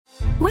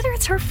Whether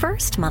it's her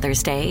first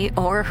Mother's Day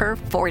or her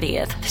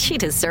 40th, she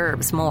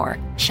deserves more.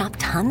 Shop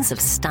tons of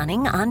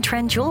stunning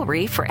on-trend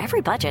jewelry for every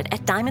budget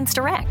at Diamonds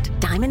Direct.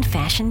 Diamond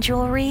fashion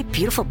jewelry,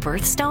 beautiful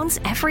birthstones,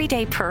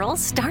 everyday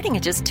pearls starting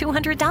at just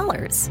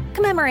 $200.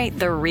 Commemorate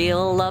the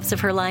real loves of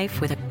her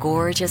life with a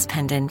gorgeous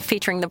pendant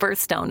featuring the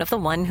birthstone of the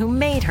one who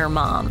made her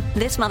mom.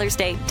 This Mother's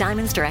Day,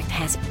 Diamonds Direct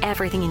has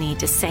everything you need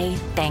to say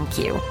thank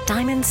you.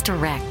 Diamonds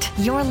Direct.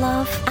 Your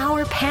love,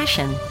 our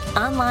passion.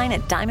 Online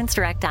at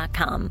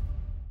diamondsdirect.com.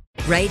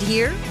 Right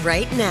here,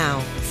 right now.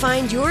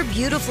 Find your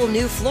beautiful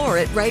new floor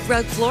at Right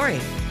Rug Flooring.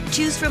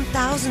 Choose from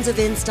thousands of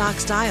in-stock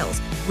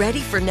styles, ready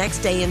for next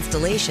day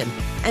installation,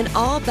 and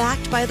all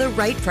backed by the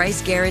right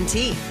price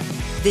guarantee.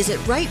 Visit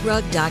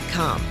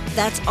rightrug.com.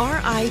 That's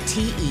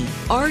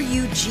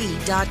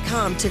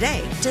RITERUG.com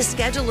today to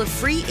schedule a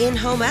free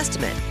in-home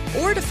estimate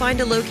or to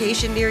find a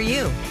location near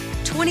you.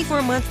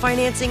 24-month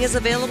financing is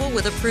available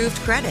with approved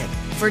credit.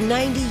 For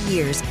 90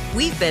 years,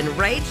 we've been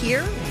right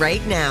here,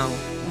 right now.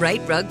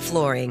 Right Rug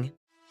Flooring.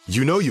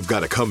 You know you've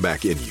got a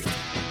comeback in you.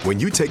 When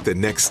you take the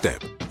next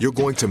step, you're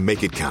going to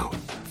make it count.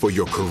 For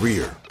your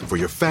career, for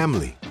your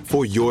family,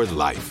 for your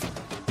life.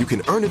 You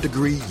can earn a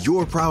degree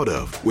you're proud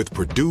of with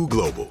Purdue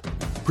Global.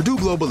 Purdue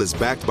Global is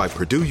backed by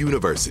Purdue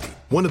University,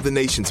 one of the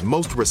nation's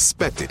most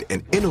respected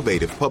and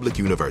innovative public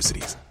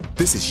universities.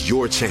 This is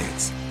your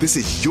chance. This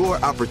is your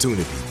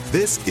opportunity.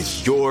 This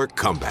is your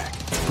comeback.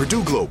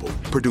 Purdue Global,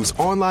 Purdue's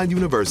online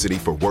university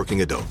for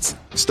working adults.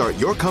 Start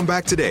your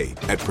comeback today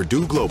at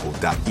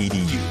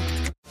purdueglobal.edu.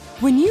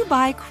 When you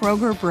buy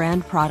Kroger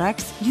brand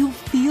products, you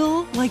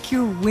feel like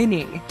you're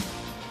winning.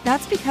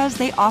 That's because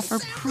they offer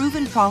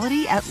proven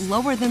quality at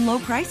lower than low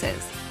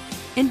prices.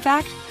 In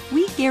fact,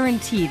 we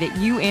guarantee that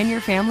you and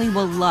your family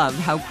will love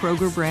how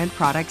Kroger brand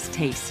products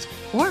taste,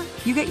 or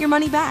you get your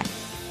money back.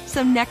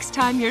 So next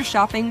time you're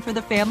shopping for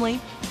the family,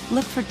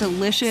 look for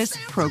delicious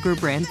Kroger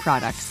brand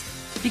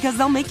products, because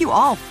they'll make you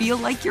all feel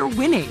like you're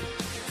winning.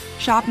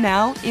 Shop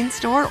now,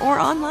 in-store, or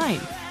online.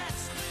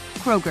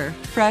 Kroger,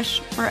 fresh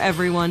for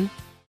everyone.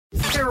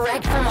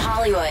 Direct from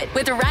Hollywood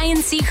with Ryan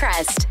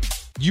Seacrest.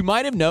 You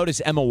might have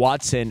noticed Emma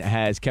Watson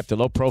has kept a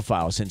low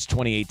profile since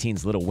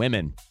 2018's Little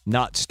Women,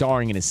 not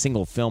starring in a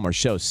single film or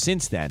show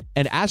since then.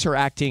 And as her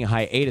acting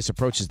hiatus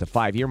approaches the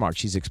 5-year mark,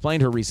 she's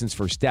explained her reasons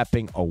for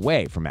stepping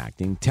away from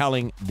acting,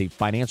 telling the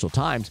Financial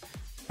Times,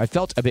 "I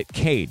felt a bit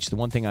caged. The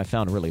one thing I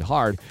found really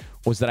hard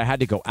was that I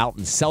had to go out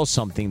and sell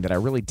something that I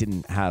really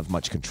didn't have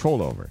much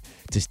control over.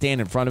 To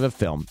stand in front of a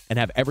film and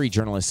have every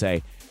journalist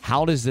say,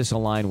 'How does this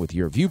align with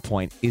your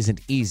viewpoint?'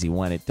 isn't easy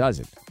when it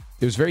doesn't.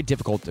 It was very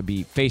difficult to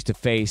be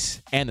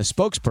face-to-face and the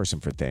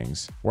spokesperson for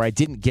things where I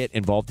didn't get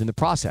involved in the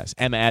process."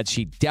 Emma adds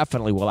she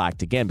definitely will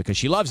act again because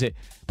she loves it,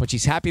 but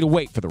she's happy to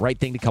wait for the right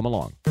thing to come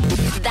along.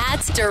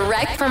 That's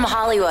direct from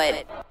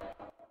Hollywood.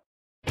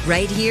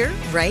 Right here,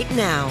 right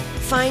now.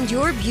 Find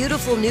your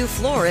beautiful new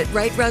floor at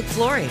Right Rug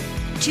Flooring.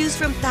 Choose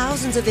from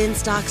thousands of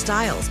in-stock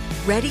styles,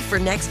 ready for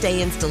next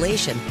day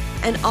installation,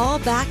 and all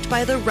backed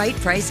by the right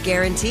price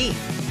guarantee.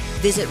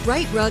 Visit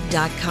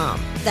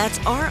rightrug.com. That's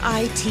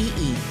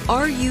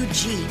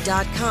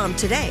RITERUG.com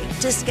today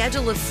to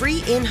schedule a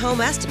free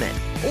in-home estimate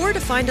or to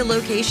find a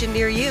location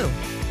near you.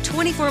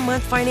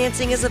 24-month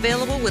financing is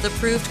available with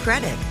approved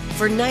credit.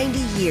 For 90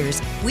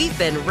 years, we've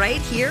been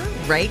right here,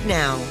 right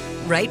now.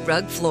 Right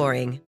Rug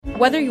Flooring.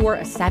 Whether you're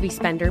a savvy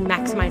spender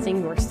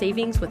maximizing your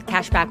savings with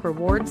cashback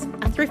rewards,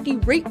 a thrifty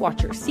rate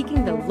watcher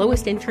seeking the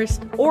lowest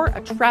interest, or a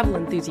travel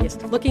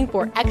enthusiast looking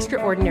for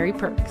extraordinary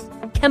perks,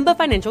 Kemba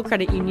Financial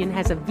Credit Union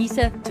has a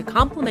visa to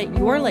complement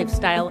your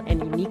lifestyle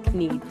and unique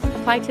needs.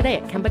 Apply today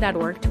at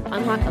Kemba.org to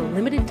unlock a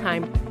limited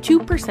time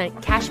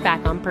 2% cash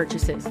back on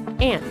purchases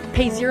and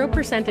pay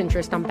 0%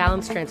 interest on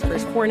balance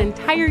transfers for an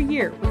entire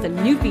year with a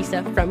new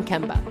visa from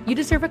Kemba. You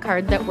deserve a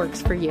card that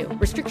works for you.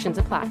 Restrictions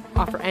apply.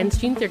 Offer ends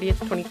June 30th,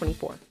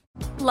 2024.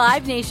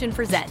 Live Nation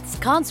presents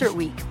Concert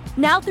Week.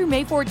 Now through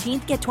May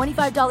 14th, get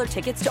 $25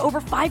 tickets to over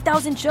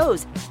 5,000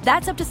 shows.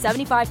 That's up to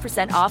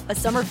 75% off a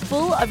summer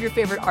full of your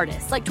favorite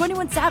artists like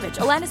 21 Savage,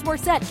 Alanis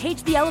Morissette,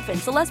 Cage the Elephant,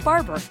 Celeste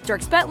Barber,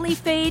 Dierks Bentley,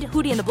 Fade,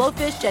 Hootie and the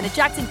Blowfish, Janet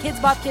Jackson,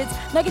 Kidz Bop Kids,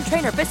 Meghan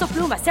Trainor, Bissell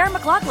Pluma, Sarah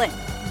McLachlan.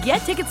 Get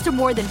tickets to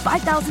more than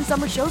 5,000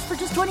 summer shows for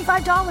just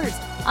 $25.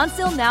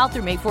 Until now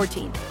through May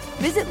 14th.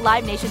 Visit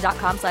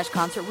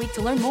livenation.com/Concert Week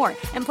to learn more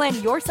and plan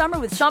your summer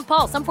with Sean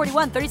Paul, Sum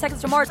 41, 30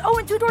 Seconds to Mars,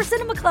 and Two Door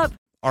Cinema Club.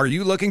 Are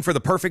you looking for the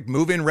perfect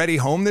move-in ready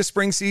home this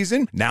spring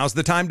season? Now's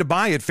the time to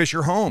buy at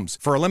Fisher Homes.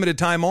 For a limited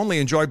time only,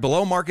 enjoy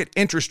below-market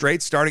interest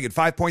rates starting at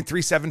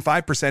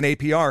 5.375%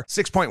 APR,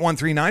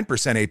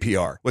 6.139%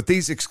 APR. With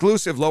these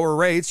exclusive lower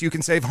rates, you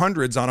can save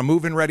hundreds on a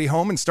move-in ready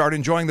home and start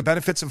enjoying the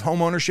benefits of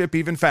home ownership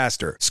even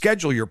faster.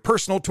 Schedule your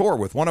personal tour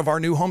with one of our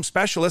new home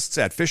specialists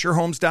at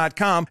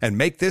FisherHomes.com and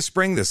make this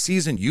spring the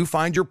season you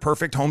find your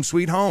perfect home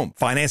sweet home.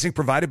 Financing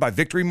provided by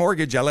Victory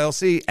Mortgage,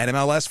 LLC,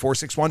 NMLS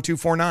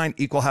 461249,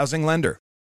 Equal Housing Lender.